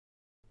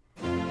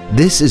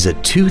This is a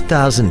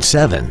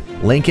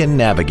 2007 Lincoln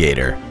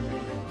Navigator.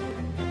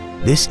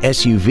 This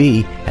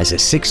SUV has a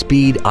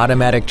 6-speed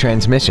automatic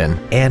transmission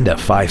and a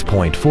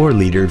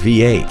 5.4-liter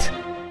V8.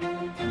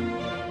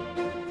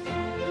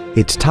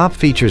 Its top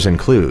features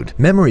include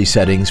memory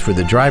settings for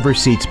the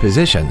driver's seat's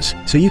positions,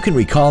 so you can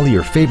recall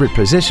your favorite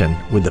position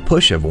with the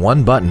push of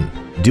one button,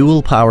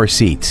 dual power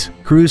seats,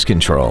 cruise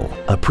control,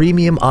 a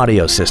premium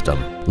audio system,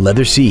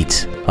 leather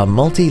seats, a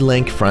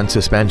multi-link front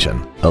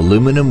suspension,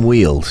 aluminum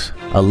wheels,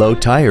 a low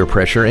tire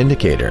pressure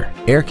indicator,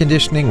 air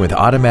conditioning with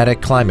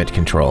automatic climate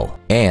control,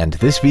 and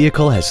this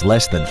vehicle has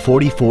less than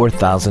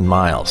 44,000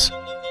 miles.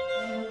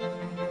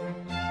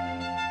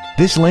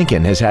 This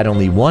Lincoln has had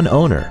only one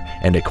owner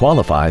and it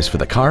qualifies for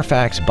the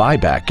Carfax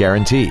buyback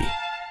guarantee.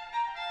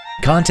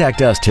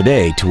 Contact us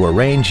today to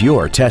arrange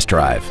your test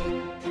drive.